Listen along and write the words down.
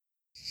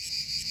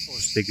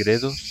Os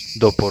segredos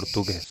do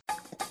português.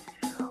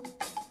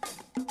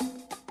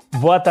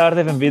 Boa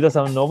tarde, bem-vindos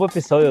a um novo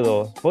episódio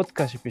do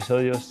podcast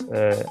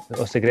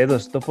Os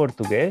Segredos do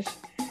Português.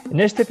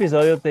 Neste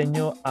episódio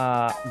tenho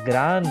a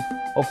grande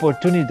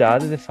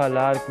oportunidade de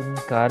falar com um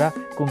cara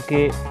com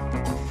que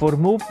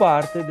formou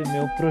parte do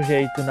meu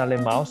projeto em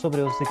alemão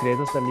sobre os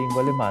segredos da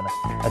língua alemã.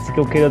 Assim que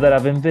eu quero dar a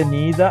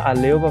bem-vinda a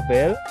Leo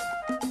Babel.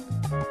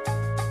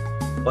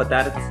 Boa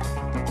tarde.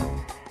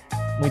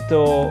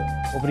 Muito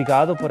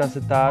obrigado por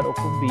aceitar o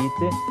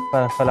convite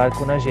para falar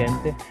com a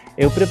gente.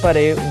 Eu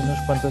preparei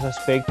uns quantos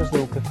aspectos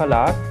do que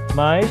falar,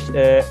 mas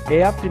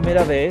é a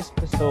primeira vez,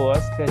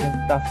 pessoas, que a gente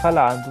está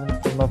falando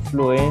de forma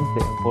fluente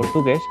em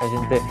português. A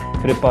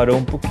gente preparou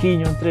um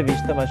pouquinho a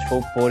entrevista, mas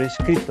foi por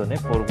escrito, né?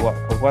 Por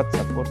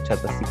WhatsApp, por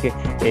chat. Assim que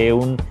é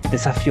um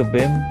desafio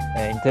bem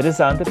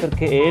interessante,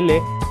 porque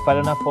ele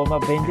fala de uma forma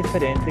bem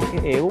diferente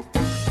que eu,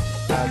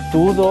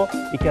 tudo,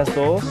 e que as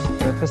duas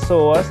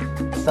pessoas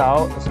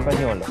são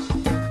espanholas.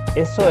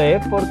 Isso é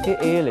porque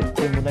ele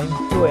tem uma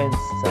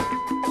influência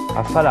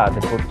a falar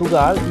de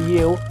Portugal e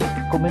eu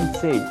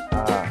comecei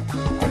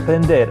a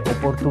aprender o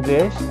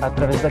português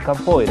através da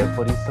capoeira.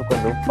 Por isso,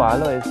 quando eu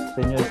falo, eu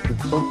tenho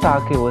esse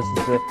sotaque ou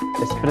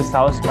essas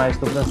expressões mais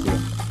do Brasil.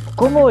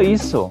 Como é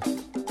isso,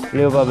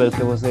 Leo Babel,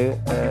 que você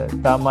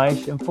está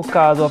mais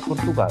enfocado a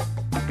Portugal?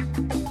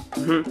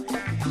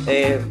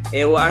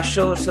 Eu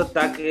acho o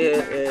sotaque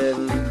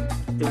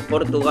de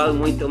Portugal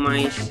muito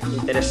mais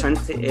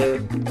interessante.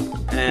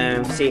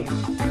 Sim,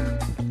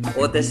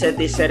 pode-se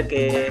dizer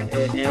que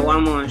eu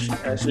amo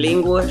as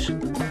línguas,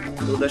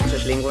 todas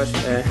as línguas,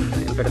 é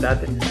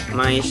verdade,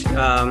 mas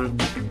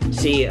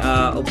sim,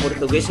 o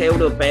português é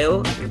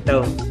europeu,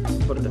 então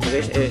o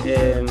português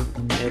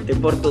de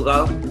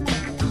Portugal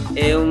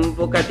é um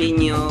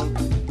bocadinho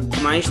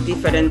mais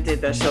diferente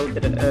das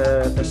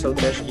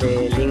outras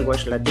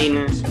línguas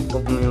latinas,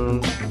 como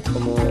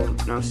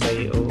não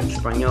sei, o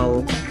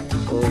espanhol,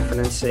 o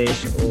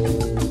francês,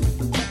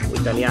 o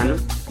italiano.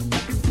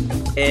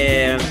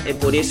 E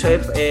por isso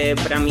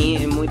para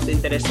mim é muito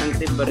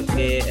interessante,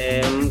 porque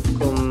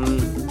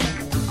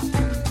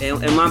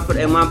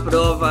é uma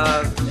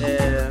prova,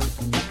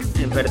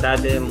 em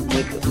verdade,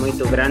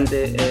 muito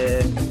grande.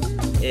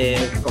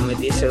 Como eu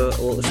disse,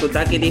 o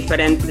sotaque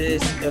diferente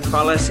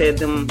fala-se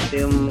de um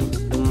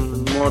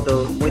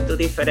modo muito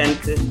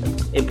diferente,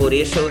 e por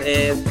isso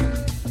é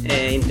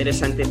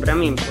interessante para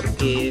mim,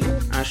 porque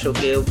acho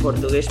que o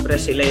português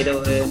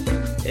brasileiro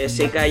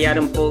se calhar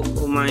um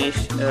pouco mais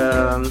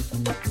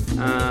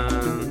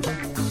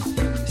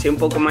um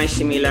pouco mais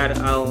similar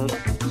ao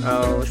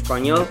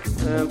espanhol,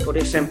 por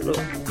exemplo,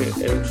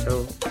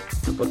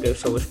 porque eu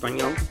sou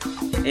espanhol.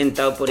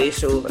 Então por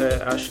isso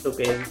acho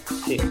que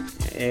sim,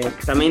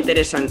 também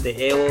interessante.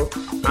 Eu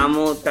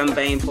amo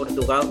também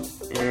Portugal,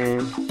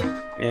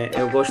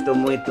 eu gosto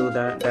muito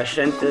da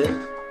gente.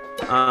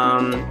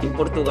 Em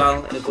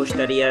Portugal eu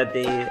gostaria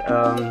de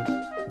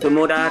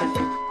morar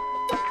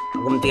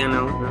algum dia,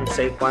 não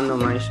sei quando,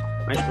 mas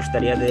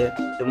gostaria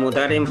de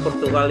mudar em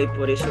Portugal, e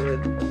por isso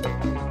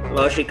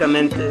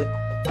logicamente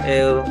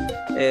eu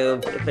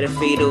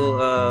prefiro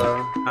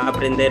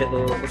aprender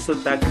o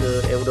sotaque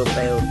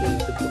europeu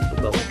de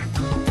Portugal.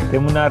 Tem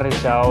uma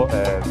região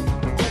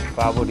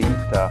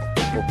favorita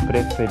ou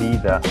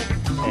preferida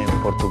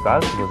em Portugal,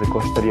 que você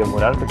gostaria de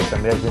morar? Porque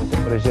também a gente,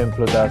 por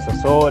exemplo, das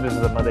Açores,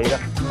 da Madeira,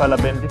 fala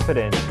bem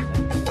diferente, né?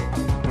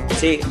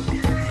 Sim,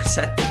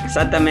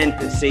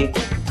 exatamente, sim.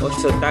 Os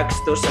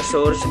sotaques dos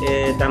Açores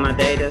e da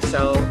Madeira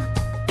são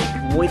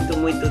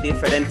muito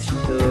diferentes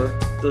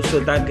dos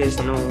sotaques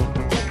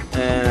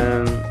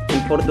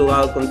em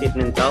Portugal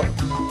continental.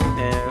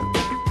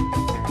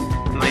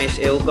 Mas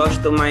eu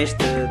gosto mais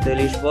de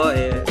Lisboa.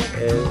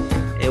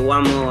 Eu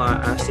amo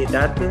a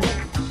cidade,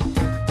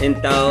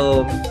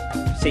 então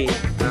sim,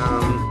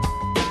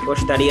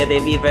 gostaria de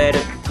viver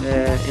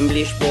em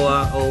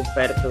Lisboa ou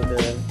perto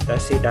da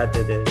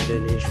cidade de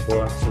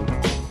Lisboa. Sim.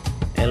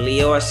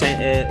 Ali o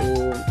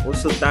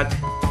sotaque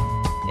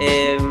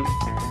é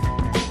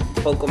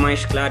um pouco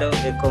mais claro,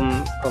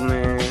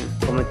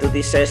 como tu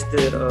disseste,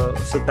 o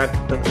sotaque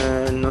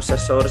nos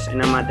Açores e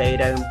na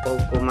Madeira é um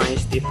pouco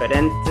mais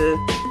diferente.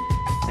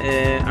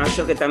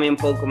 Acho que também um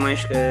pouco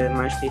mais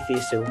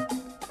difícil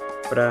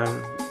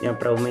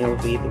para o meu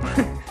ouvido.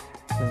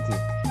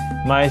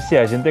 Mas sim,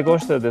 a gente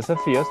gosta de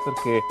desafios,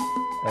 porque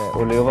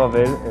o Leo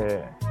Babel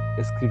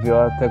escreveu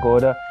até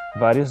agora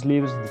vários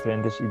livros em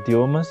diferentes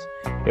idiomas.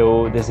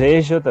 Eu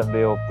desejo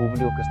também, o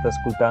público que está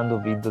escutando,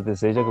 ouvindo,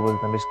 deseja que você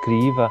também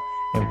escreva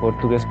em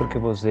português, porque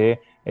você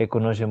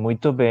conhece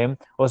muito bem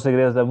os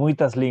segredos de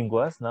muitas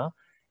línguas, não?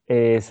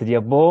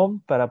 Seria bom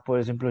para, por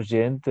exemplo,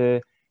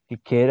 gente que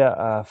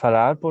queira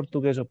falar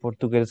português, ou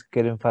portugueses que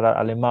querem falar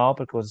alemão,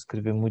 porque você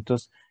escreve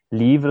muitos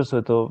livros,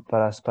 sobretudo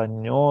para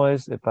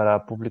espanhóis, para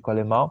público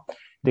alemão,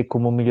 de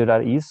como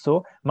melhorar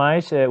isso.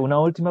 Mas uma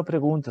última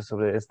pergunta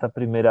sobre esta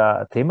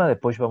primeira tema,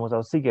 depois vamos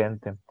ao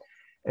seguinte.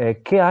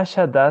 Que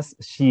acha das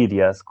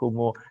gírias,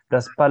 como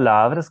das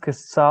palavras que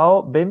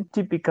são bem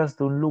típicas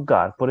de um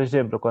lugar? Por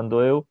exemplo,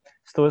 quando eu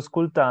estou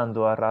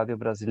escutando a rádio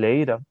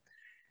brasileira,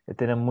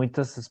 tem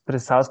muitas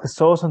expressões que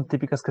só são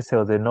típicas, que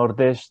são do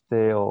Nordeste,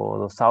 ou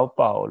do São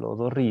Paulo, ou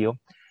do Rio.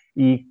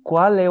 E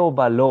qual é o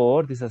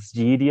valor dessas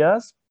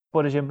gírias,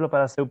 por exemplo,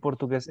 para seu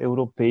português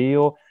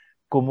europeu?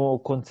 Como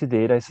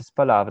considera essas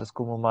palavras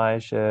como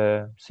mais,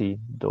 sim,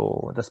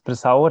 da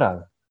expressão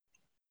oral?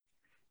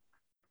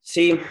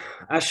 Sim,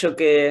 acho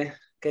que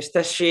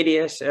estas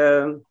gírias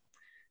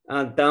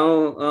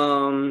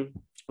dão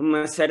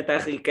uma certa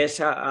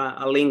riqueza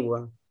à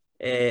língua.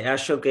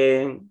 Acho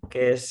que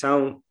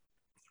são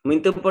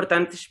muito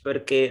importantes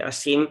porque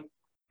assim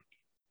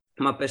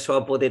uma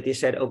pessoa pode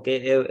dizer,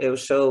 ok, eu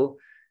sou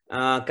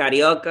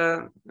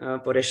carioca,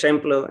 por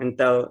exemplo,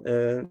 então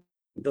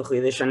do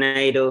Rio de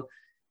Janeiro,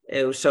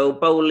 eu sou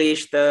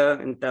paulista,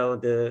 então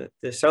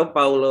de São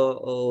Paulo,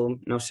 ou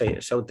não sei,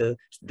 sou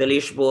de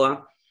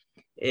Lisboa.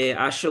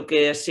 Acho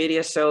que as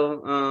gírias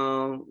são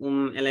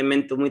um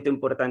elemento muito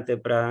importante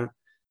para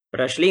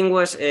as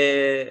línguas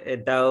e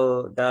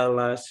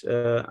dá-las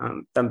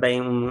também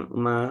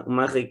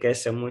uma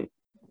riqueza muito,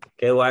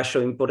 que eu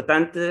acho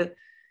importante,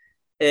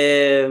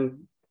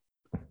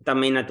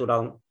 também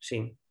natural,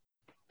 sim.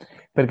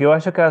 Porque eu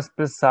acho que a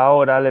expressão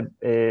oral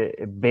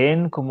é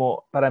bem,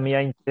 como para mim,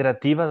 a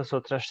interativa das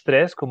outras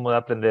três, como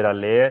aprender a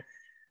ler,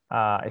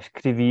 a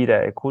escrever,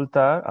 a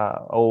escutar,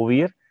 a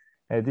ouvir.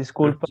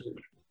 Desculpa.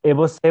 E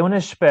você é um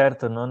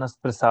experto, não, na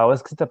expressão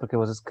escrita, porque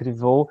você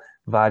escreveu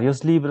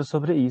vários livros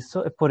sobre isso,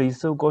 e por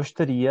isso eu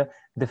gostaria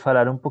de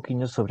falar um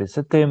pouquinho sobre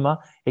esse tema,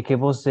 e que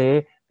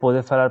você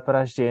pode falar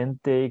para a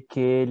gente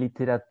que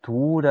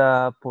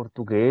literatura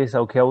portuguesa,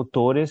 ou que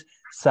autores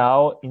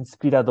são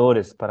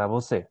inspiradores para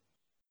você.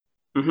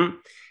 Uhum.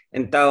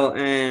 Então,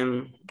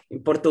 em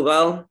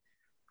Portugal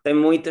tem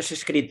muitos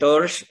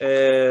escritores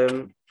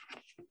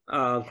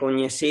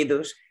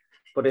conhecidos.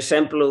 Por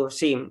exemplo,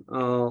 sim,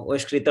 o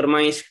escritor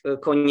mais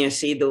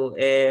conhecido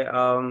é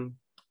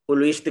o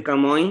Luís de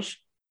Camões,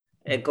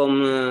 é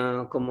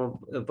como,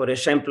 por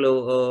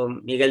exemplo, o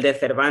Miguel de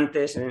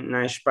Cervantes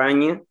na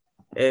Espanha.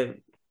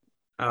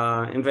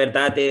 Em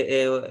verdade,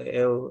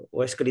 é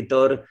o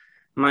escritor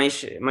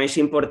mais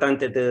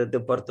importante de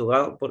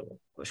Portugal,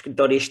 o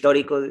escritor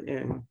histórico,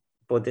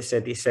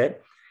 pode-se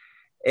dizer.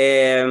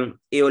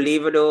 E o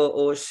livro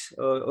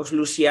Os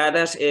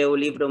Lusíadas é o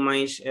livro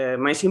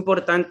mais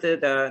importante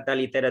da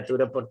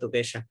literatura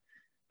portuguesa.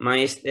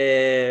 Mas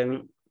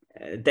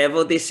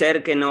devo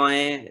dizer que não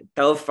é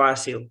tão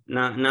fácil.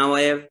 Não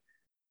é,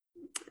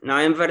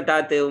 em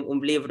verdade, um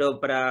livro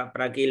para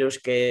aqueles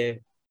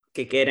que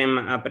querem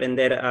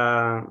aprender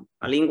a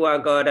língua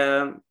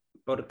agora,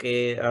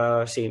 porque,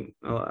 sim,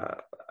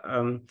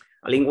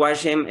 a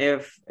linguagem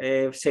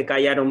se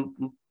calhar um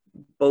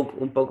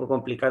pouco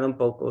complicado, um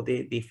pouco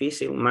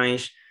difícil,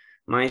 mas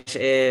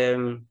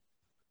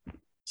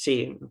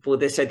sim,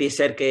 pode-se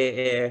dizer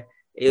que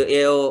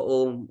é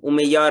o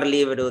melhor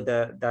livro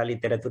da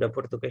literatura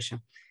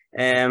portuguesa.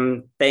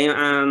 Tem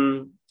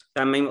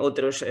também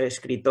outros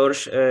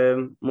escritores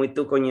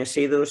muito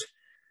conhecidos,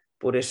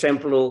 por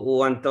exemplo,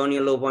 o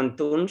António Lobo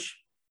Antunes,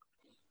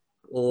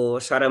 o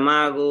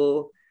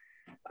Saramago,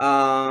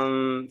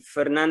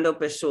 Fernando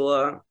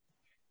Pessoa,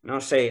 não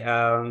sei,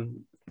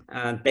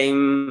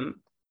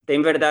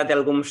 tem verdade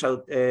alguns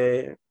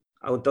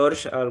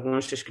autores,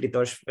 alguns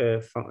escritores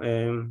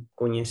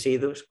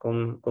conhecidos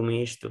como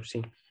isto,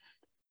 sim.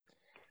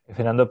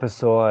 Fernando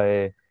Pessoa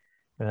é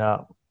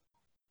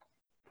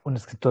um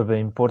escritor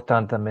bem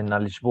importante também na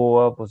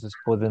Lisboa. Vocês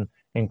podem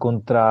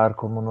encontrar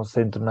como no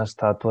centro, na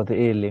estátua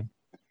dele.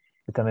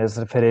 E também as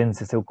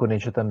referências, eu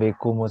conheço também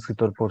como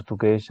escritor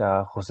português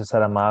a José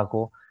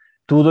Saramago.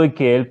 Tudo é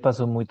que ele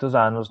passou muitos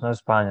anos na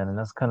Espanha, né,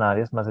 nas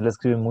Canárias, mas ele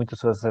escreve muito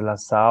sobre as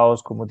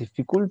relações como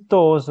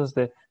dificultosas,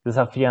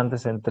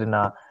 desafiantes entre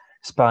na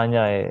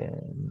Espanha e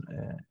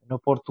no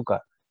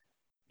Portugal.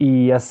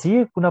 E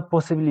assim, uma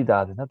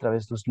possibilidade, né,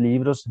 através dos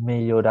livros,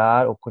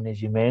 melhorar o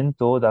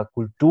conhecimento da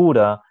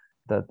cultura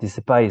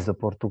desse país, do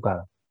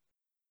Portugal.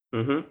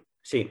 Uhum,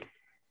 sim,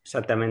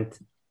 exatamente.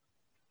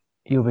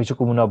 Eu vejo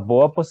como uma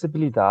boa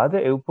possibilidade.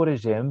 Eu, por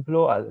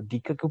exemplo, a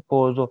dica que eu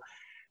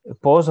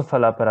posso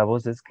falar para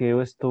vocês, que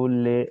eu estou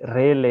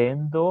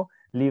relendo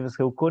livros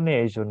que eu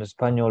conheço em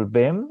espanhol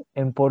bem,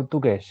 em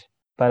português,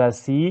 para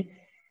assim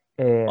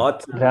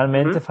Ótimo.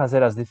 realmente Uhum,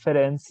 fazer as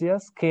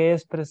diferenças, que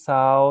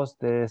expressões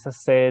dessa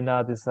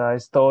cena, dessa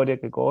história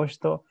que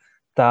gosto,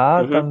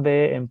 tá uhum,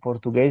 também em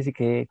português, e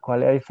que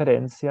qual é a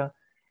diferença.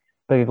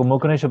 Porque como eu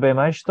conheço bem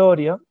a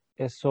história,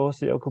 é só o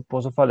que eu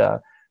posso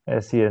falar. É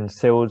assim, em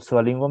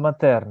sua língua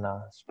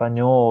materna,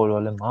 espanhol,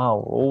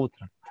 alemão,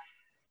 outra,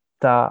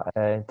 está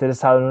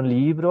interessado no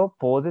livro,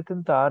 pode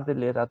tentar de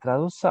ler a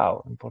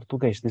tradução em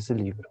português desse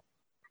livro.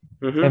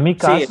 Em uhum, meu sim,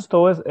 caso,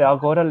 estou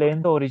agora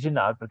lendo o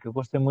original, porque eu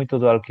gostei muito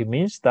do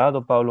Alquimista,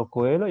 do Paulo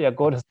Coelho, e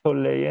agora estou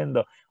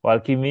lendo o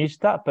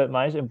Alquimista,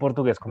 mais em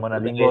português, como na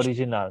língua português.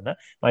 original, né?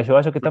 Mas eu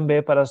acho que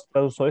também para as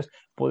traduções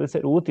pode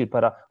ser útil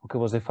para o que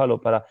você falou,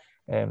 para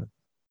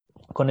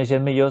conhecer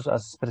melhor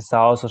as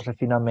expressões, os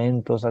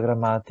refinamentos, a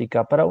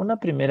gramática, para uma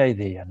primeira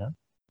ideia, né?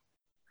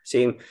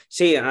 Sim,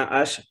 sim,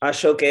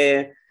 acho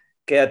que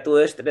que a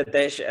tua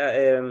estratégia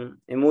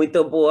é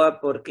muito boa,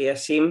 porque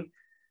assim,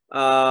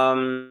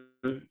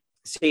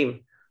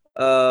 sim,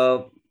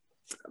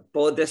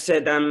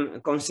 pode-se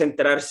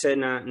concentrar-se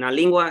na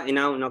língua e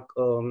não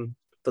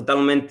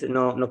totalmente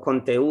no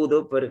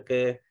conteúdo,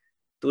 porque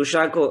tu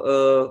já,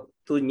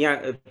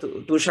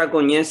 tu já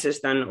conheces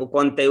o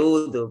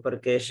conteúdo,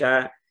 porque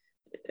já,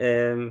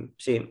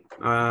 sim,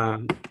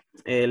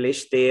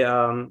 leste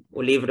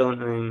o livro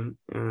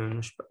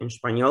em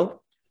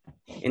espanhol.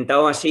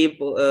 Então, assim,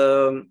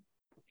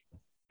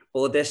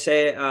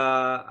 pode-se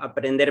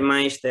aprender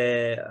mais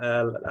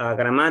a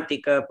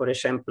gramática, por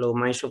exemplo,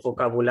 mais o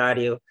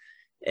vocabulário.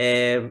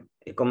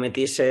 Como eu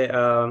disse,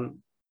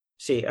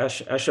 sim,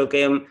 acho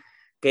que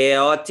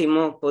é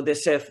ótimo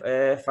poder-se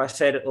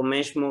fazer o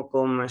mesmo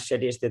com as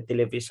séries de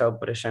televisão,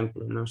 por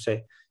exemplo. Não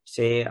sei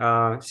se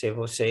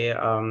você,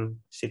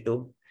 se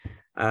tu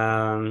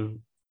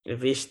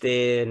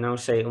viste, não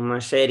sei,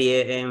 uma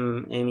série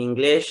em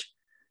inglês,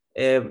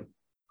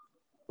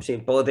 sim,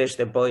 podes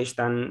depois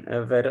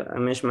ver a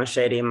mesma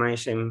série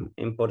mais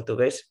em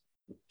português,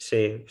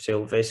 se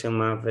houvesse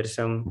uma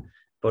versão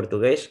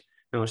português,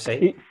 não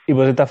sei. E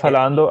você está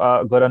falando,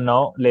 agora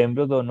não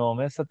lembro do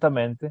nome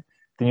exatamente,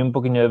 tenho um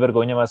pouquinho de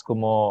vergonha, mas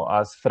como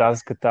as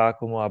frases que está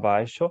como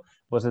abaixo,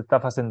 você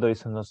está fazendo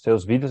isso nos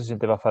seus vídeos, a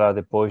gente vai falar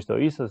depois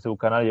disso, do seu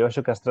canal, e eu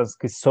acho que as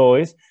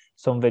transcrições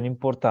são bem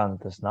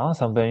importantes, não?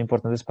 São bem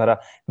importantes para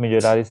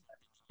melhorar esse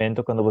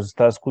momento quando você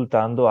está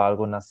escutando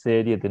algo na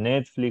série de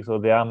Netflix ou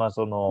de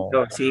Amazon ou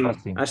Então, sim,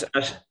 assim.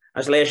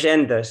 as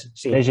legendas,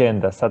 sim.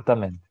 Legenda,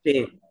 exatamente.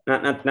 Sí,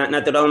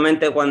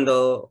 naturalmente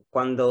quando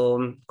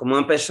como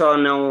uma pessoa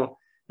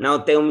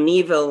não tem um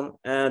nível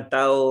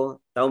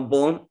tão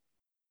bom,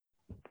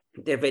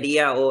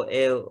 deveria,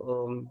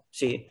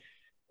 sim,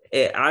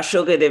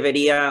 acho que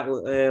deveria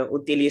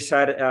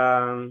utilizar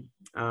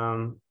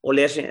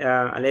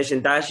a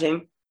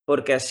legendagem,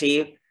 porque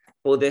assim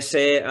pode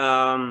ser,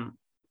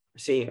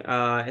 sim,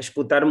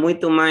 escutar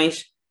muito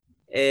mais,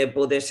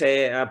 pode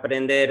ser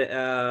aprender,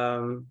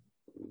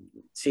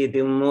 sim,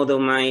 de um modo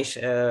mais,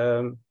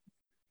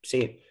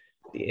 sim,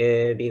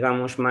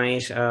 digamos,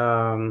 mais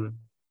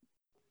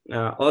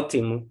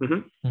ótimo.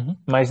 Uhum. Uhum.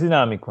 Mais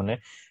dinâmico, né?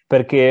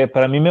 Porque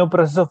para mim meu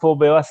processo foi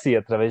bem assim,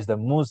 através da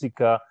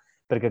música,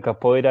 porque a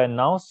capoeira é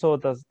não só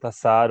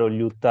dançar ou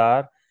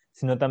lutar,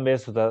 sino também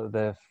isso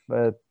de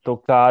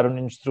tocar um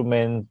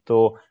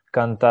instrumento,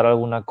 cantar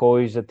alguma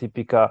coisa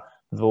típica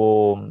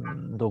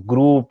do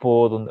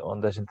grupo,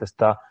 onde a gente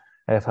está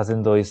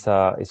fazendo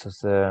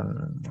essas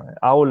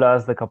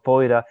aulas de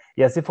capoeira,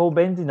 e assim foi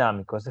bem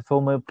dinâmico, esse foi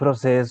o meu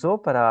processo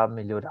para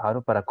melhorar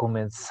ou para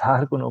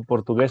começar com o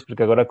português,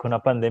 porque agora com a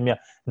pandemia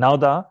não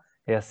dá,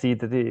 é assim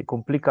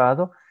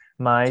complicado,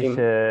 mas Sim,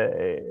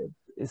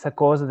 essa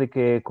coisa de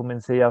que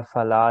comecei a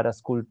falar, a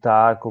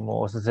escutar,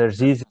 como os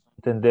exercícios,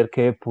 entender que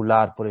é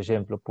pular, por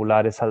exemplo,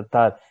 pular é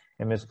saltar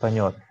em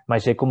espanhol,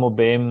 mas é como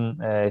bem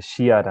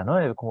chiara, não?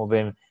 É como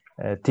bem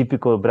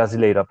típico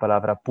brasileiro a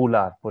palavra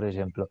pular, por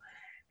exemplo.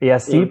 E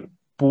assim sim,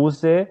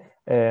 puse,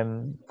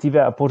 tive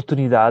a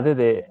oportunidade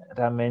de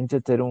realmente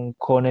ter um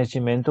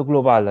conhecimento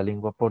global da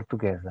língua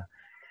portuguesa.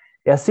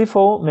 E assim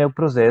foi o meu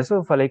processo.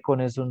 Eu falei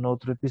com isso no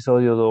outro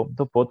episódio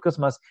do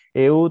podcast, mas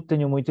eu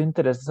tenho muito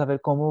interesse em saber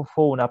como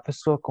foi uma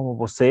pessoa como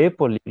você,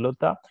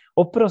 políglota,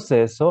 o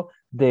processo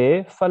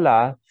de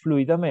falar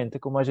fluidamente,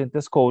 como a gente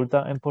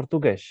escuta em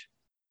português.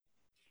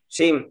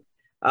 sim.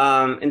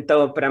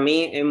 Então, para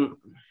mim é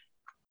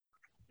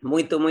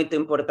muito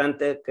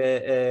importante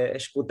que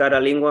escutar a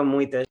língua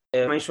muitas,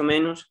 mais ou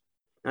menos.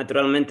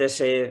 Naturalmente,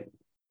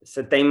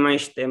 se tem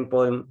mais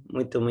tempo, é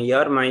muito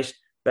melhor, mas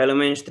pelo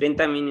menos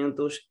 30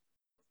 minutos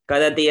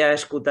cada dia a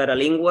escutar a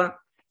língua.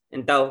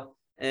 Então,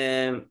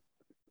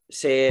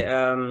 se,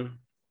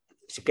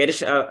 se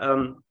queres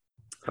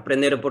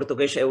aprender o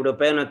português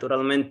europeu,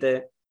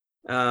 naturalmente,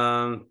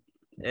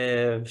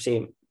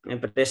 sim,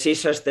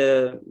 precisas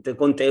de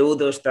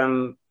conteúdos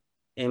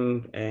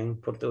em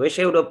português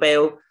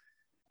europeu.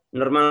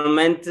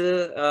 Normalmente,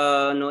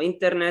 no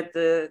internet,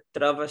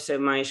 trova-se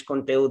mais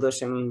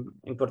conteúdos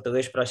em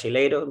português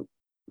brasileiro.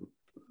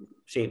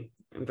 Sim,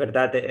 em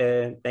verdade,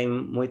 tem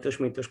muitos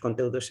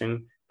conteúdos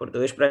em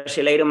português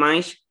brasileiro,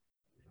 mas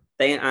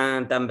tem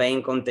também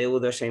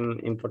conteúdos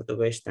em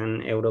português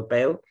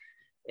europeu.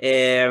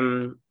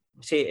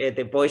 Sim,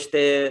 depois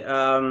de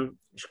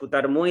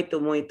escutar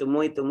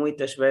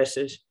muitas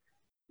vezes,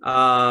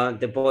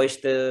 depois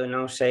de,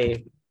 não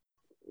sei,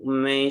 um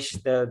mês,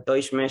 de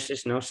 2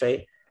 meses, não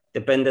sei,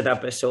 depende da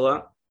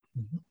pessoa,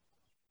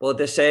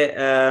 pode-se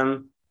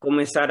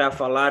começar a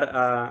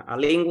falar a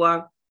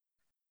língua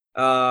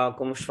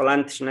com os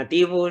falantes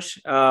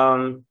nativos.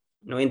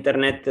 No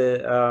internet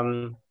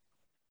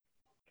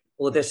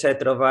pode-se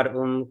trovar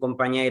um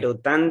companheiro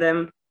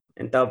tandem,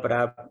 então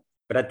para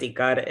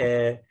praticar,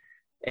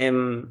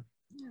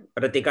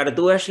 praticar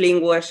duas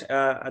línguas,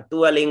 a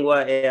tua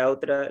língua e a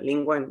outra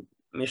língua,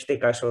 neste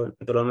caso,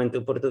 naturalmente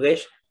o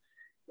português,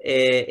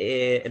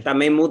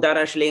 também mudar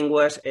as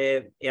línguas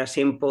e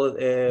assim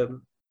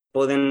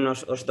podem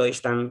os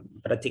dois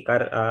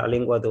praticar a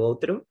língua do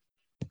outro.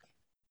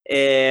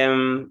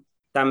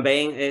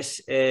 Também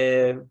se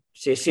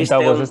Então, existe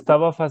você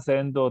estava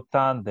fazendo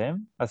tandem,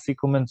 assim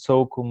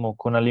começou como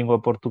com a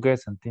língua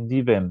portuguesa,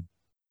 entendi bem.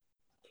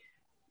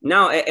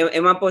 Não, é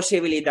uma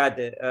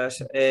possibilidade.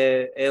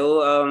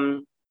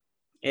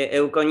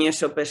 Eu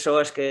conheço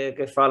pessoas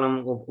que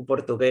falam o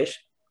português.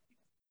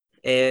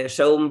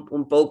 Sou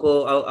um pouco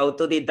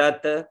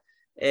autodidata.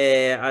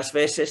 Às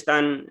vezes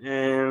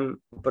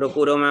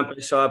procuro uma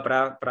pessoa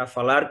para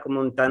falar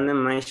como um tandem,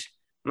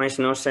 mas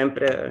não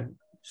sempre,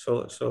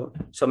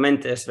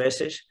 somente às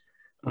vezes.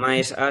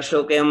 Mas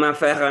acho que é uma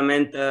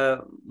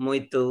ferramenta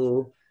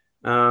muito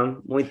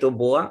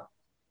boa.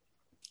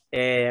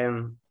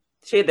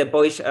 Sim,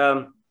 depois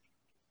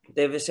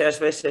deve ser às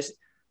vezes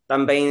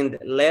também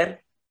ler,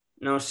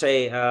 não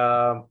sei,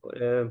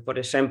 por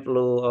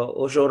exemplo,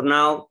 o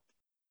jornal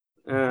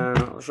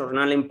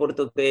em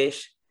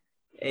português,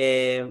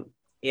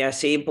 e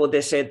assim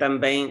pode ser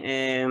também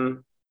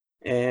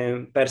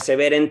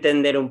perceber,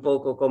 entender um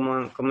pouco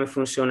como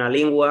funciona a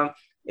língua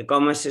e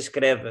como se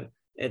escreve.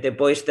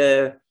 Depois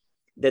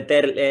de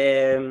ter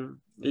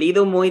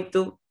lido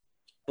muito,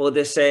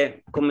 pode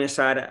ser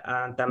começar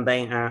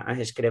também a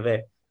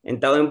escrever.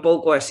 Então é um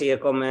pouco assim, é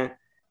como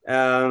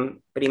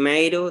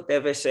primeiro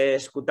deve ser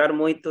escutar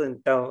muito,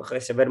 então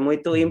receber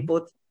muito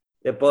input,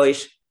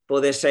 depois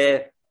pode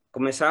ser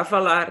começar a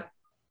falar,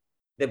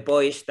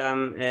 depois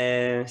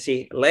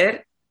sim,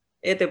 ler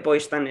e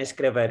depois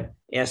escrever.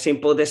 E assim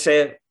pode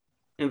ser,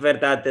 em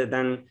verdade,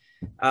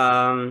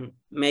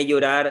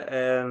 melhorar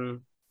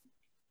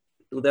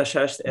todas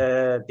as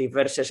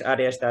diversas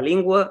áreas da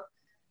língua,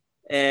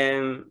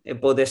 e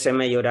pode-se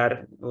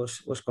melhorar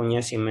os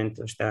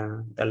conhecimentos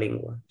da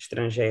língua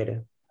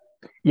estrangeira.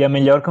 E a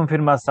melhor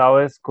confirmação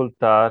é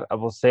escutar a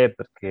você,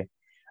 porque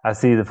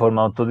assim, de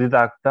forma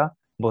autodidacta,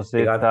 você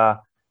Obrigado.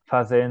 está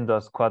fazendo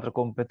as 4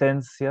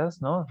 competências,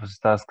 não? Você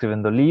está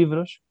escrevendo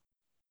livros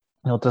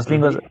em outras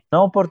línguas,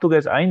 não o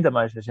português, ainda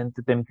mais, a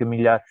gente tem que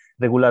milhar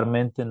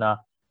regularmente na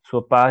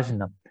sua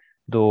página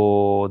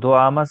do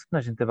Amazon,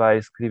 a gente vai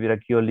escrever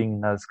aqui o link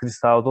na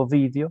descrição do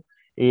vídeo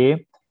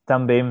e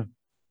também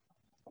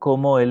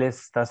como ele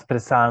está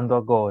expressando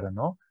agora,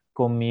 não?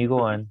 Comigo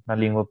na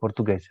língua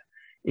portuguesa.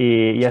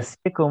 E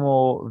assim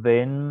como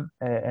bem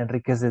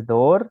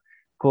enriquecedor,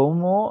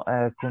 como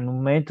com um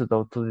método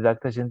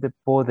autodidacta a gente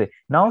pode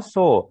não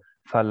só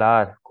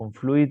falar com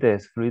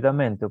fluidez,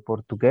 fluidamente o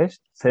português,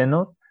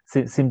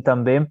 sim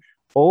também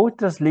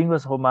outras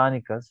línguas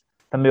românicas,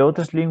 também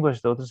outras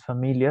línguas de outras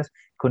famílias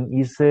com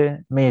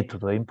esse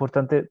método. É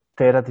importante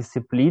ter a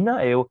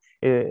disciplina, eu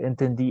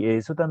entendi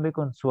isso também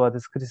com sua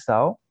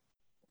descrição.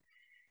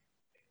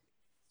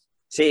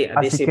 Sim, a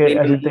Assim que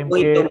disciplina a é gente tem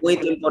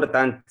muito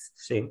importante,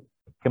 sim.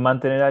 que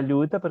manter a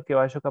luta, porque eu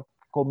acho que ao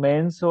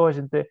começo a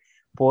gente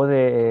pode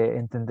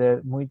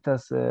entender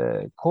muitas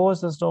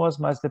coisas novas,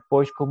 mas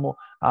depois como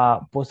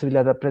a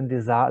possibilidade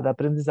de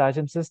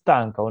aprendizagem se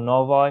estanca, ou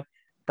não vai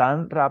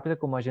tão rápido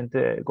como a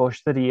gente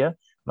gostaria,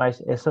 mas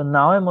isso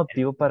não é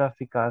motivo para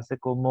ficar-se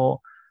como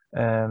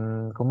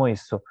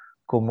isso,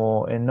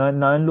 como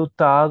não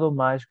enlutado,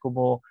 mas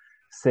como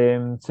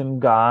sem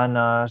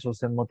ganas ou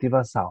sem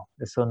motivação.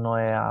 Isso não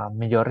é a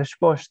melhor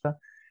resposta,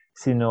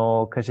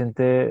 sino que a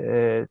gente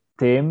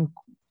tem,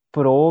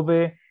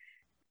 prove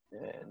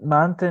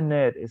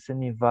manter esse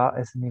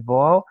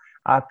nível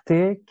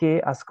até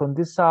que as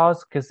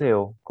condições, que sei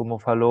eu, como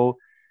falou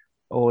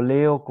o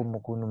Leo, como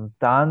com um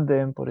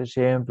tandem, por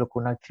exemplo, com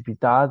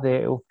atividade,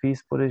 eu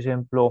fiz, por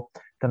exemplo,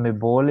 também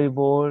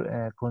voleibol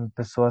com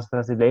pessoas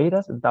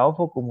brasileiras, então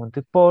foi como um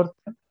deporte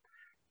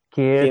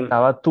que Sim.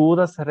 estava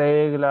todas as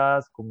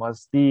regras, como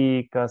as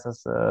dicas,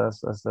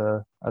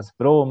 as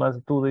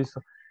bromas, tudo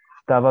isso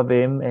estava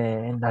bem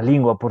na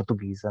língua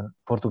portuguesa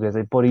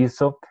e por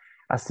isso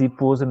assim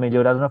pude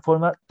melhorar de uma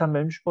forma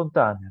também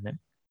espontânea, né?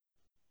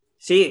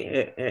 Sim,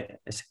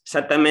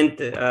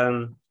 exatamente.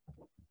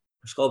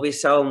 Os hobbies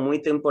são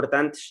muito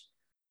importantes.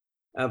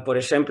 Por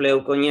exemplo,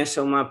 eu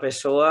conheço uma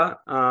pessoa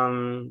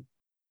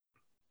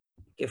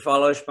que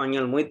fala o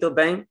espanhol muito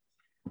bem.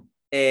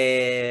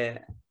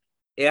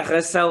 E a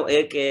razão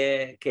é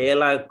que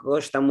ela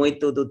gosta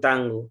muito do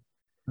tango.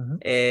 Uhum.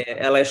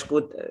 Ela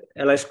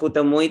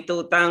escuta muito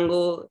o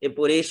tango e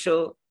por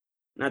isso,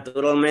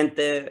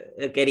 naturalmente,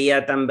 eu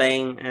queria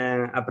também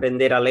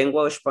aprender a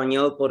língua, o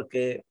espanhol,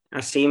 porque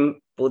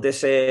assim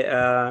pudesse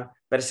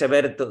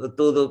perceber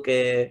tudo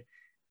que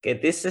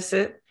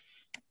disse-se.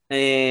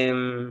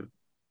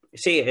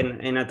 Sim,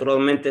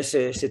 naturalmente,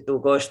 se tu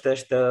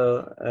gostas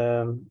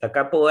da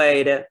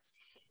capoeira,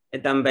 é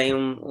também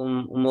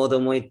um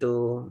modo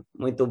muito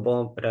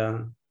bom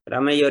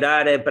para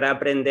melhorar, para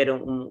aprender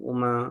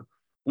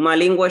uma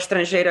língua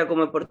estrangeira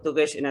como o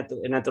português.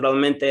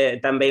 Naturalmente, é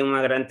também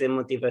uma grande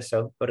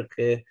motivação,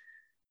 porque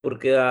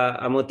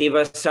a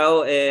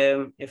motivação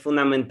é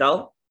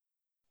fundamental.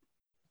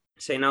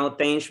 Se não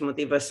tens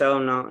motivação,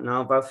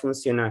 não vai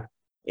funcionar.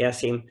 É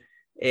assim.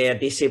 A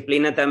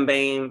disciplina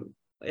também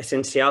é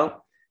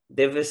essencial.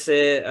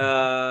 Deve-se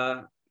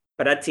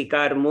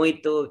praticar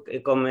muito,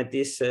 como eu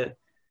disse,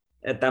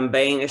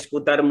 também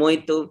escutar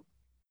muito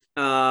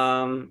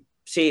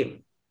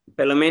Sim,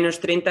 pelo menos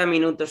 30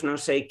 minutos, não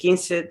sei,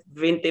 15,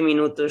 20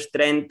 minutos,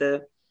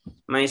 30,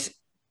 mas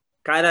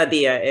cada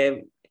dia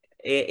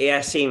é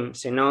assim.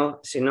 Se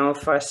não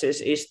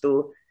fazes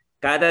isto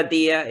cada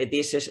dia e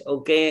dizes,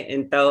 ok,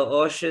 então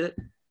hoje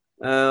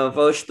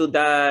vou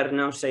estudar,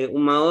 não sei,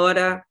 1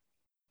 hora,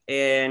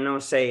 não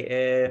sei,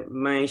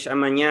 mas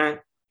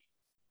amanhã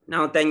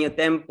não tenho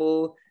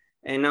tempo,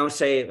 não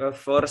sei,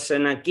 força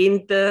na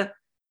quinta,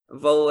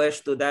 vou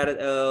estudar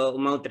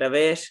uma outra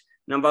vez,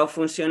 não vai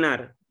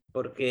funcionar,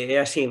 porque é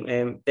assim,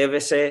 deve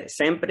ser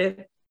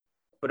sempre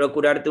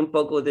procurar-te um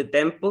pouco de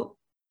tempo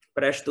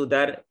para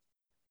estudar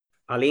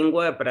a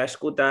língua, para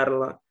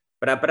escutá-la,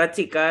 para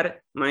praticar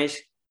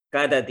mais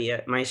cada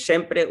dia, mas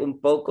sempre um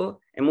pouco,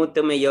 é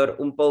muito melhor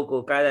um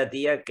pouco cada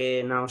dia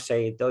que, não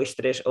sei, 2,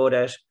 3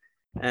 horas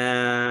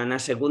na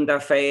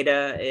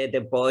segunda-feira e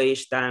depois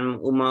estão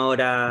 1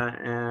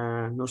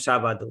 hora no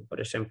sábado, por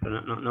exemplo.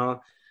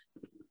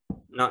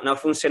 Não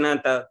funciona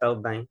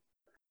tão bem.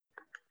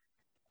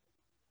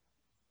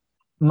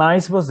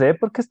 Mas você,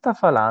 por que está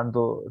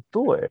falando?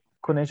 Tu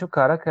conhece o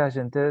cara que a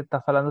gente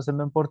está falando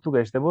sempre em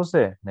português de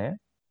você, né?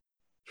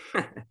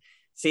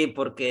 Sim,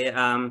 porque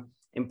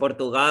em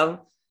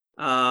Portugal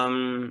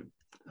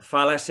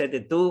fala-se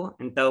de tu,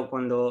 então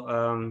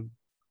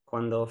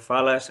quando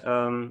falas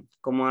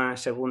como a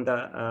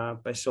segunda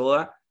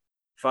pessoa,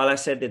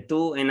 fala-se de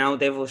tu e não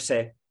de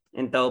você.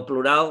 Então, o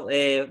plural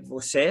é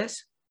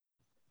vocês,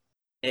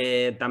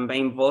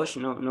 também vós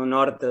no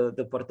norte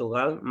de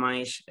Portugal,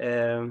 mas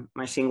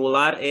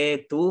singular é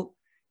tu,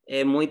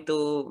 é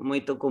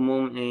muito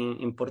comum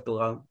em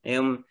Portugal.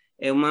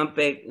 É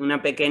uma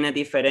pequena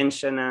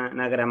diferença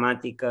na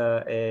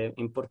gramática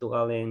em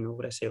Portugal e no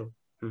Brasil.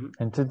 Uhum.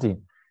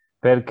 Entendi.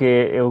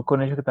 Porque eu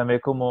conheço que também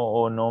como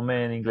o nome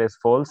em inglês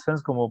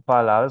Volksens, como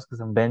palavras que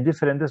são bem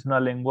diferentes na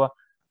língua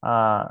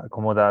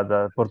como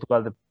da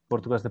Portugal de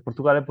português de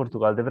Portugal e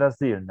Portugal de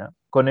Brasil, né?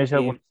 Conhece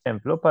algum Sí,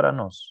 exemplo para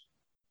nós,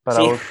 para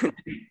sí,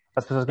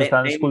 as pessoas que tem,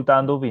 estão tem,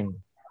 escutando, ouvindo?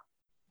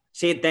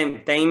 sim,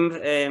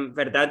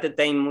 verdade,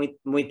 tem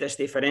muitas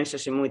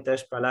diferenças e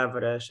muitas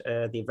palavras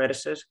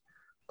diversas,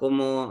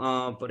 como,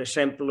 por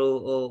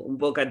exemplo,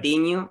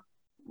 bocadinho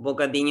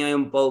é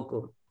um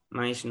pouco,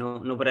 mas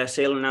no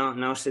Brasil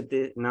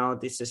não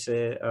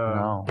diz-se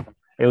Não.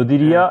 Eu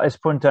diria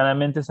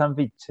espontaneamente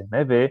sanduíche,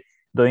 né?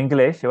 Do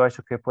inglês, eu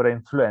acho que é por a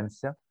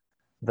influência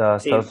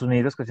dos Estados sim.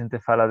 Unidos que a gente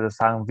fala de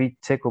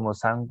sanduíche como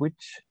sándwich.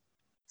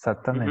 Uhum,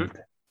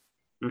 Exatamente.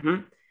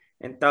 uhum.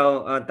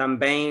 Então,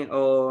 também,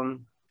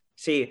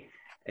 sim,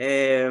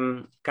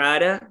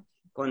 cara,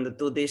 quando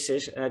tu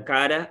dizes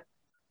cara,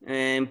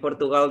 em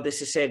Portugal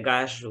diz-se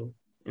gajo.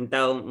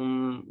 Então,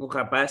 um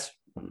rapaz,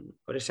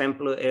 por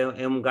exemplo,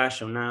 é um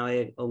gajo, não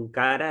é um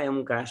cara, é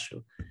um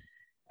gajo.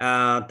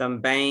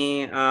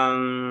 Também,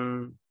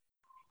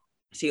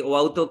 sim, o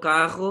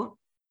autocarro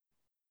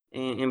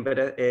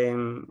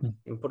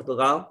em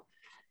Portugal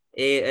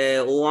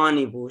é o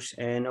ônibus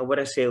no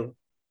Brasil.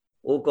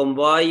 O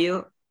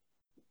comboio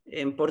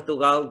em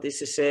Portugal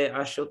diz-se,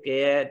 acho que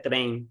é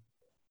trem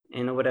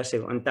no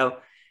Brasil. Então,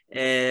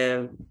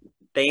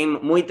 tem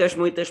muitas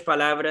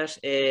palavras.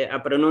 A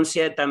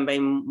pronúncia é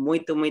também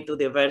muito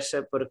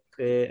diversa,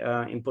 porque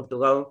em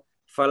Portugal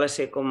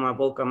fala-se com uma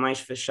boca mais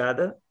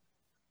fechada,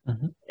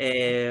 Uhum.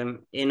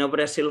 e no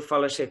Brasil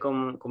fala-se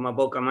com uma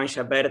boca mais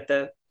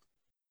aberta.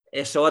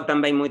 Soa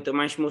também muito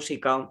mais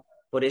musical.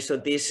 Por isso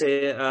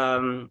disse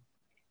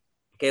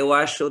que eu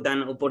acho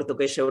o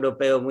português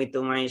europeu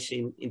muito mais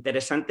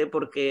interessante,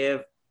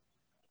 porque,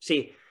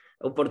 sim,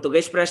 o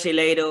português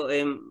brasileiro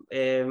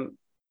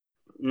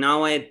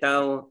não é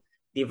tão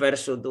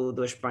diverso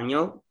do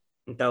espanhol,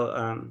 então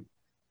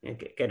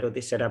quero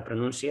dizer a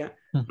pronúncia,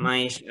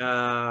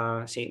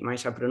 Uhum. sim,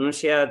 mas a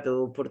pronúncia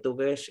do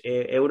português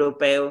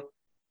europeu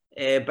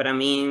é para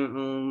mim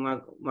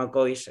uma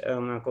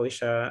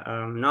coisa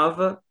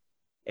nova,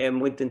 é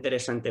muito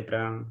interessante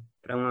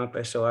para uma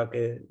pessoa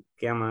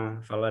que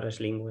ama falar as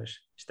línguas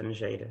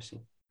estrangeiras.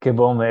 Sim. Que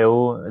bom,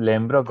 eu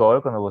lembro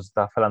agora, quando você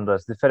está falando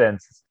das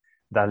diferenças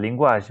da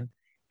linguagem,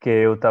 que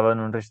eu estava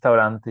num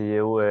restaurante e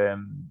eu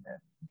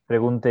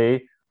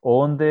perguntei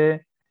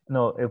onde,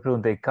 não, eu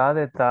perguntei,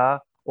 cadê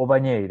está o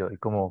banheiro? E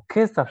como, o que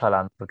está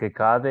falando? Porque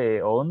cadê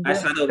é onde,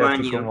 Casa do é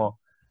assim banho. como,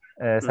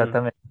 Hum,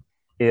 exatamente.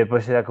 E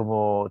depois era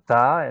como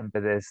tá, em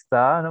vez de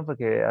está, não?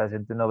 Porque a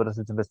gente no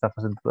Brasil sempre está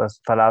fazendo as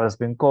palavras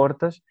bem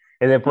curtas,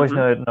 e depois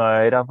uhum. não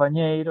era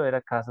banheiro,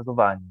 era casa do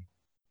banho.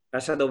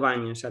 Casa do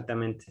banho,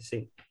 exatamente,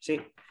 sim.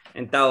 Sim.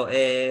 Então,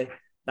 E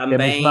a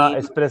mesma também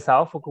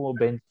expressão foi como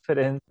bem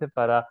diferente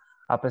para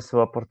a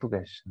pessoa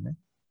portuguesa, né?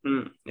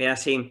 é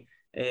assim,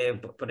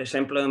 por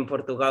exemplo, em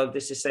Portugal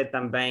diz-se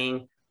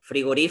também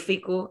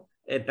frigorífico,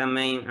 é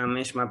também a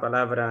mesma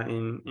palavra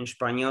em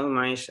espanhol,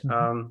 mas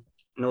Uhum.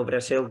 no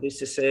Brasil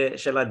diz-se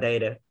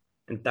geladeira.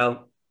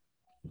 Então,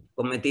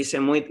 como eu disse,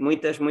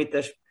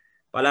 muitas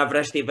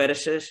palavras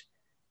diversas,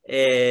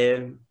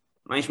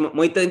 mas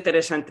muito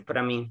interessante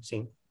para mim,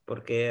 sim,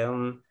 porque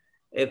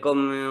é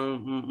como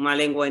uma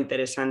língua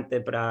interessante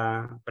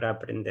para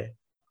aprender.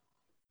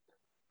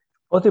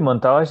 Ótimo,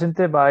 então a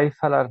gente vai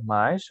falar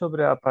mais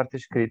sobre a parte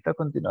escrita a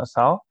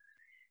continuação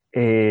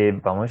e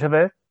vamos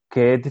ver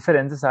que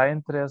diferenças há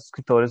entre os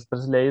escritores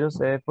brasileiros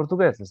e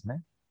portugueses, né?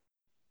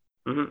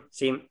 Uhum,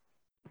 sim.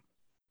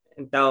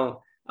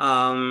 Então,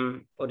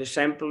 por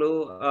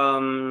exemplo,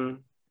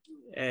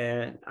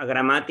 a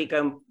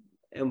gramática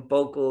é um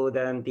pouco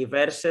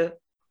diversa.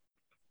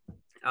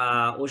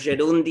 O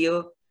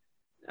gerúndio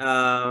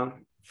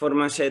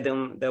forma-se de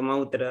uma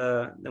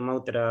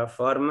outra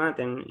forma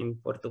em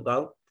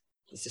Portugal.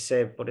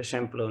 Se, por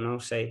exemplo, não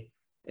sei,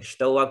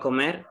 estou a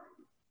comer,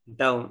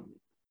 então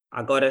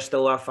agora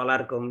estou a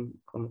falar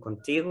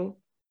contigo, Uhum.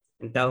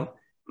 então,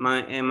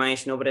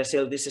 mas no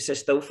Brasil diz-se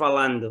estou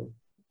falando,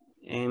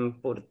 em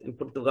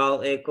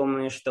Portugal é como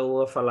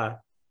estou a falar,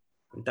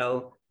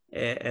 então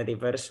é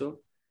diverso.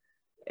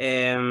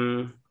 É,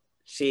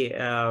 sim,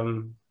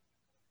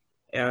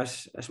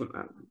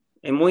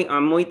 há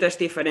muitas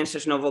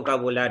diferenças no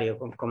vocabulário,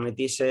 como eu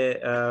disse,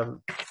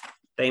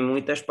 tem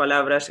muitas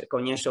palavras,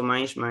 conheço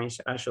mais, mas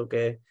acho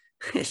que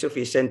é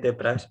suficiente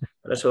para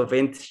os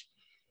ouvintes.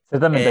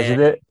 Certamente a É,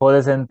 gente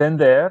pode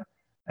entender,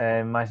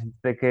 mas a gente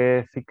tem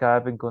que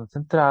ficar bem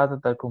concentrado,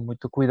 estar com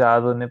muito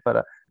cuidado, né,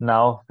 para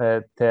não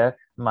ter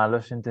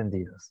malos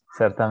entendidos,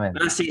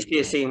 certamente. sim,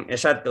 sim, sim,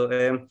 exato.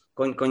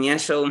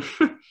 Conheço,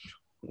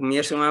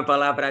 conheço uma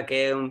palavra que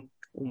é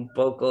um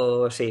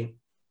pouco, sim,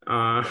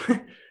 ah,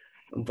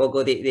 um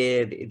pouco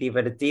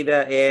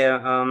divertida, é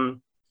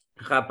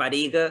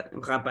rapariga.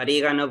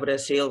 Rapariga no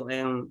Brasil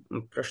é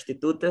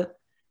prostituta,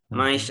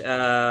 mas,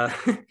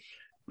 Uhum.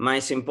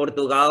 mas em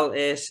Portugal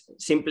é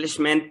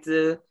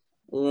simplesmente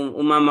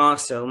uma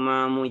moça,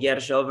 uma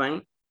mulher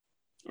jovem,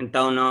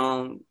 então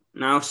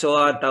não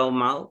soa tão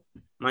mal,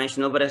 mas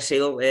no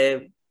Brasil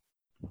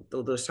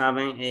todos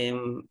sabem,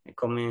 é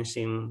como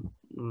assim,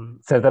 um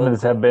Certamente pouco.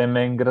 isso é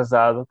bem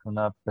engraçado que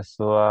uma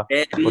pessoa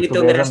É muito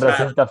portuguesa no Brasil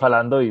engraçado. está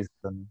falando isso,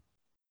 né?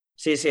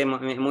 Sim, sim, é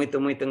muito,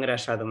 muito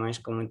engraçado, mas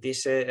como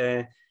disse,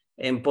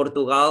 em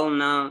Portugal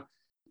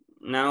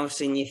não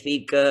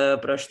significa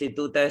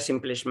prostituta, é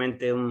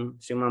simplesmente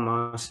sim, uma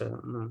moça,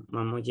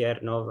 uma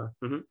mulher nova.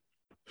 Uhum.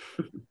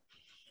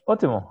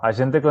 Ótimo, a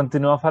gente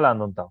continua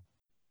falando então.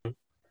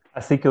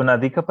 Assim que uma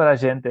dica para a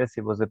gente é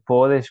se você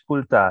pode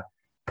escutar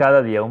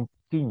cada dia um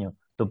pouquinho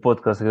do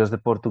podcast Segredos de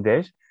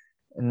Português,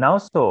 não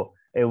só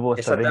eu vou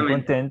estar bem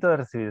Exatamente. contente de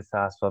receber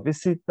essa sua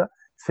visita,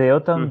 se eu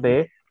Uhum.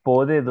 também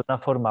pode, de uma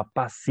forma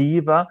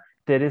passiva,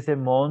 ter esse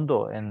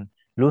mundo em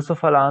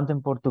luso-falante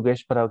em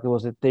português para que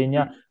você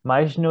tenha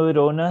mais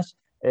neuronas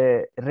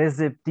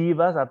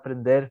receptivas a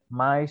aprender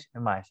mais e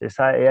mais.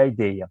 Essa é a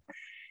ideia.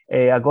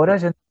 Agora a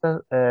gente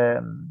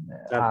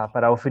Exato.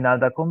 para o final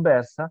da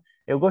conversa,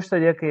 eu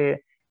gostaria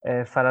que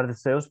falar de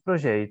seus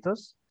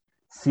projetos,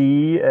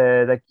 se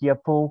daqui a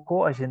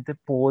pouco a gente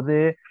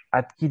pode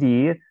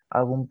adquirir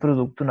algum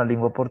produto na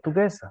língua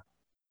portuguesa.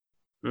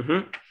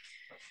 Uhum.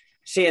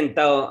 Sim,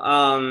 então,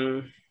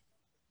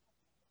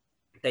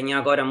 tenho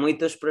agora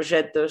muitos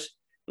projetos.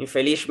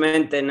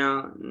 Infelizmente,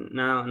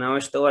 não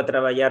estou a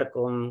trabalhar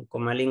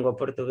com a língua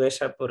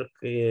portuguesa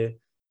porque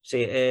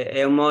sim,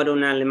 eu moro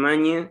na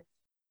Alemanha.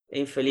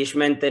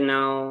 Infelizmente,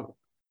 não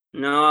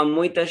há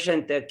muita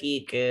gente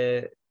aqui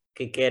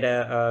que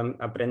queira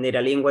aprender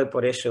a língua e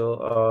por isso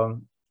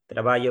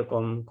trabalho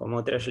com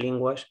outras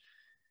línguas.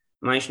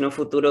 Mas no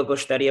futuro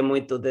gostaria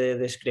muito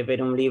de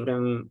escrever um livro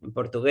em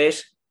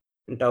português.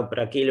 Então,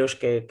 para aqueles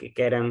que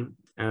querem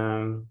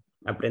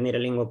aprender a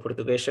língua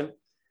portuguesa,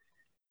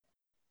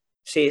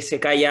 se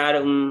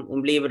calhar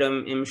livro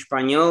em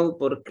espanhol,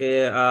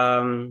 porque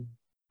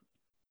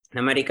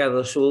na América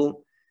do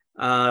Sul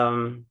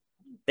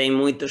tem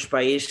muitos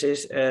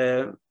países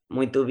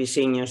muito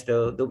vizinhos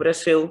do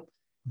Brasil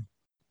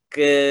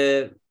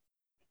que,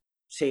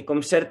 sim,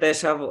 com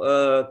certeza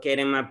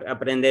querem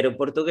aprender o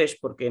português,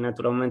 porque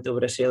naturalmente o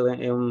Brasil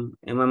é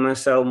uma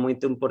nação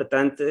muito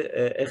importante,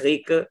 é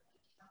rica,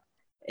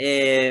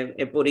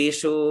 e por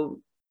isso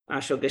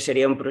acho que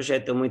seria um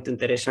projeto muito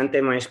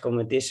interessante, mas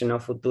como disse, no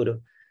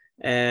futuro.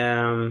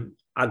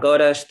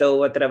 Agora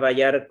estou a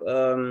trabalhar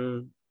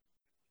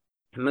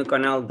no meu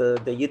canal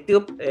de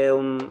YouTube, é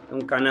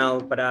um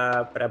canal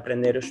para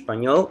aprender o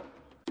espanhol.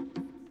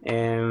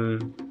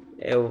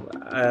 Eu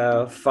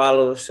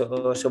falo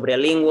sobre a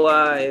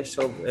língua,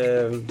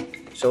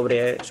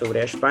 sobre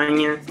a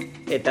Espanha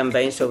e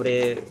também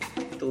sobre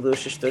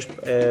todos estes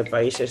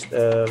países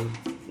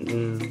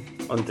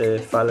onde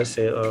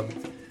fala-se o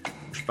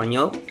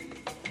espanhol.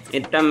 E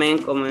também,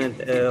 como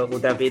o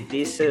David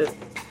disse,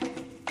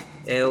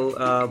 eu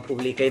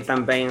publiquei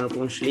também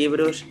alguns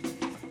livros,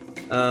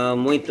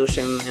 muitos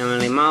em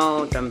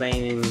alemão,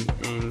 também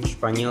em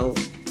espanhol,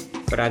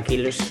 para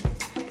aqueles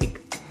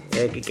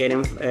que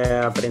querem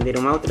aprender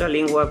uma outra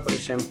língua, por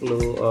exemplo,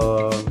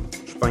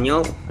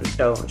 espanhol,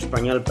 então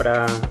espanhol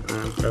para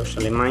os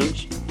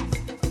alemães,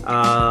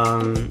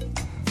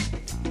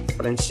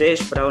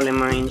 francês para os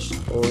alemães,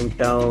 ou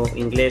então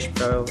inglês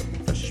para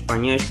os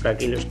espanhóis, para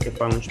aqueles que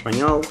falam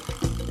espanhol.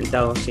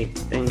 Então, sim,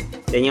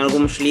 tenho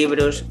alguns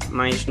livros,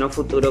 mas no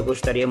futuro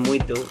gostaria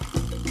muito,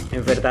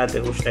 em verdade,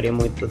 gostaria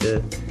muito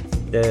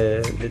de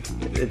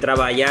de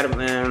trabalhar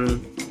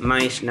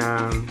mais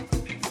na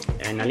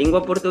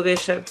língua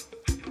portuguesa,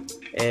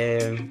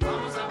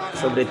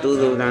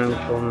 sobretudo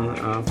com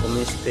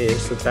este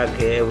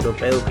sotaque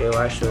europeu que eu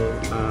acho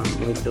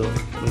muito,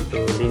 muito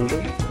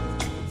lindo,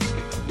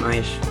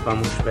 mas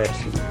vamos ver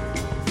sim.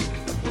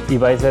 E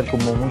vai ser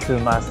como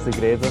muitos mais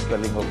segredos da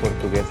língua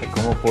portuguesa,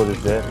 como pode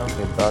ser, não,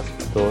 que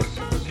duas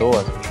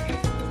pessoas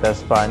da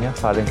Espanha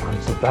falem com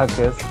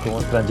sotaques com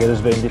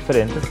estrangeiros bem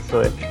diferentes.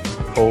 Isso é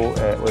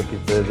o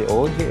episódio de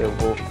hoje. Eu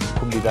vou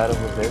convidar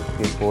vocês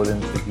que podem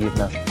seguir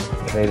nas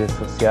redes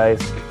sociais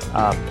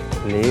a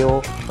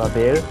Leo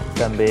Babel,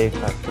 também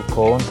faz sua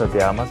conta de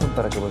Amazon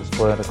para que vocês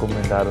possam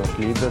recomendar os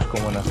livros,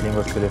 como nas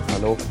línguas que ele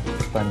falou,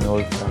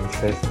 espanhol,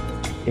 francês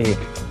e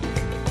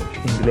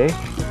inglês.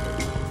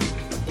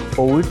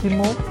 O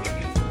último,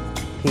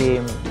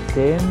 que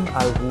tem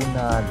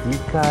alguma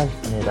dica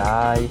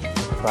geral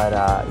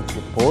para esse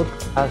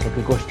podcast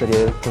que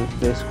gostaria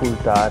de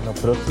escutar no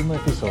próximo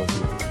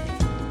episódio?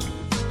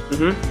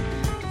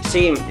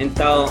 Sim,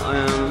 então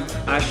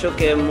acho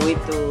que é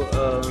muito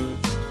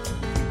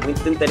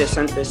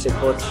interessante se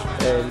podes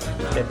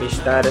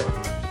entrevistar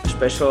as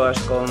pessoas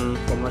com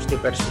os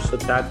diversos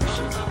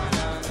sotaques.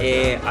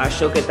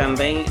 Acho que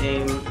também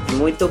é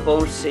muito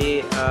bom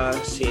se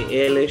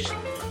eles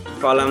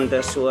falam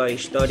da sua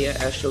história.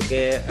 Acho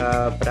que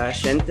para a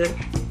gente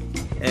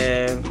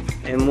é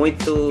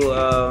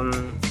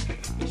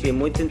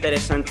muito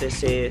interessante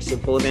se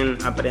podem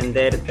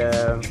aprender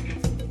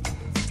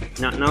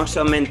não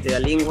somente a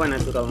língua,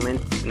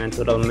 naturalmente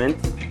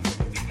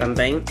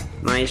também,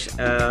 mas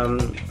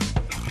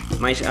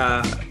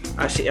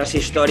as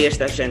histórias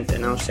da gente,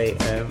 não sei.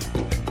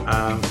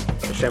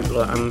 Por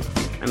exemplo, a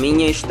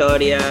minha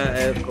história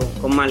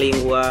com a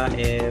língua,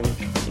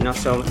 não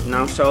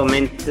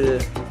somente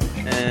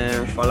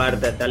falar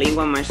da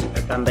língua, mas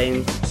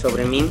também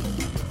sobre mim.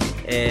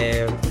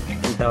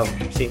 Então,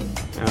 sim,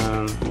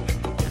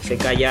 se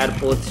calhar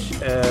podes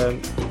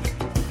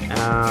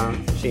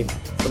sim,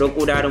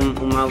 procurar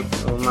uma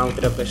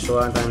outra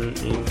pessoa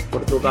em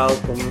Portugal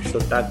com um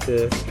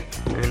sotaque,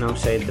 não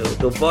sei,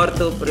 do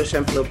Porto, por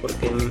exemplo,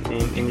 porque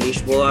em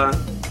Lisboa,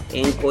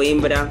 em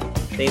Coimbra,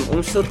 tem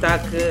um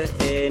sotaque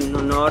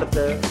no norte,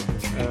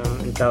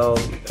 então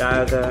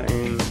Braga,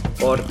 em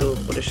Porto,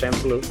 por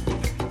exemplo,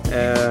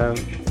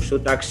 os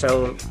sotaques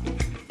são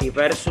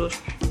diversos.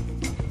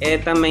 É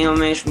também o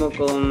mesmo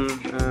com,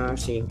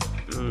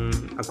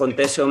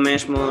 acontece o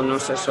mesmo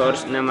nos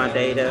Açores, na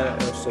Madeira,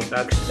 os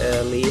sotaques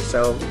ali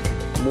são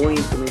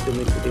muito, muito,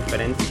 muito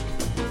diferentes.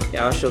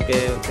 Eu acho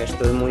que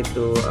isto é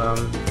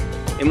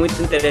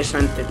muito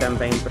interessante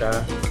também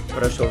para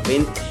os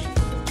ouvintes.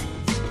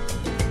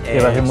 E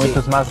vai ter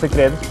muitos mais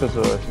segredos,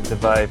 pessoas. A gente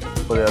vai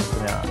poder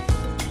ter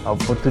a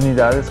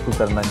oportunidade de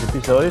escutar mais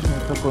episódios.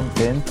 Muito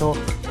contente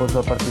por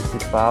sua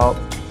participação,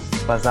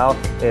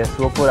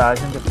 sua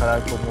coragem de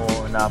falar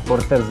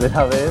por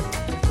terceira vez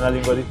uma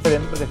língua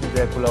diferente, porque a gente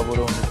já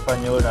colaborou em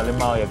espanhol, em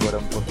alemão e agora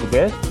em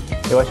português.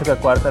 Eu acho que a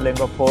quarta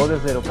língua pode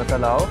ser o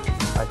catalão.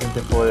 A gente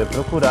pode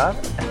procurar.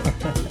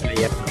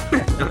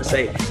 Não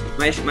sei,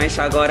 mas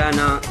agora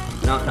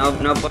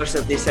não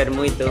posso dizer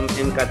muito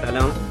em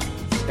catalão.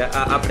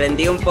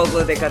 Aprendi um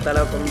pouco de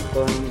catalão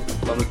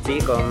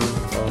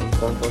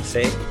com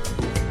você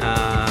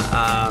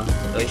há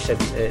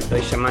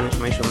 2 semanas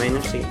mais ou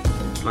menos, sim.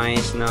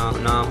 Mas não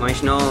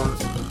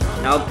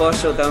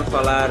posso tão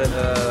falar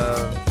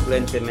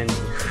fluentemente.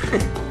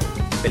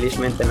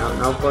 Felizmente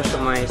não posso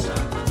mais,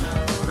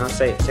 não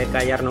sei, se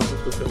calhar no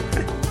futuro.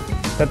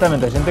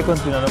 Exatamente, a gente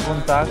continua no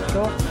contato.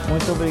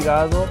 Muito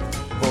obrigado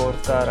por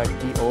estar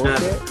aqui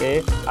hoje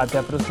e até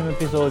o próximo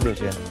episódio,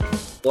 gente.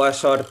 Boa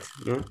sorte,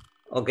 né?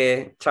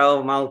 Ok,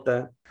 tchau,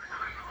 malta.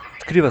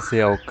 Inscreva-se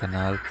ao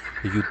canal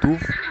de YouTube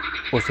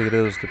Os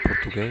Segredos de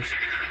Português,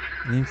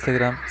 no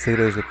Instagram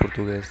Segredos de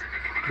Português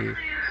e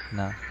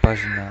na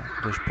página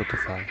do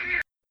Spotify.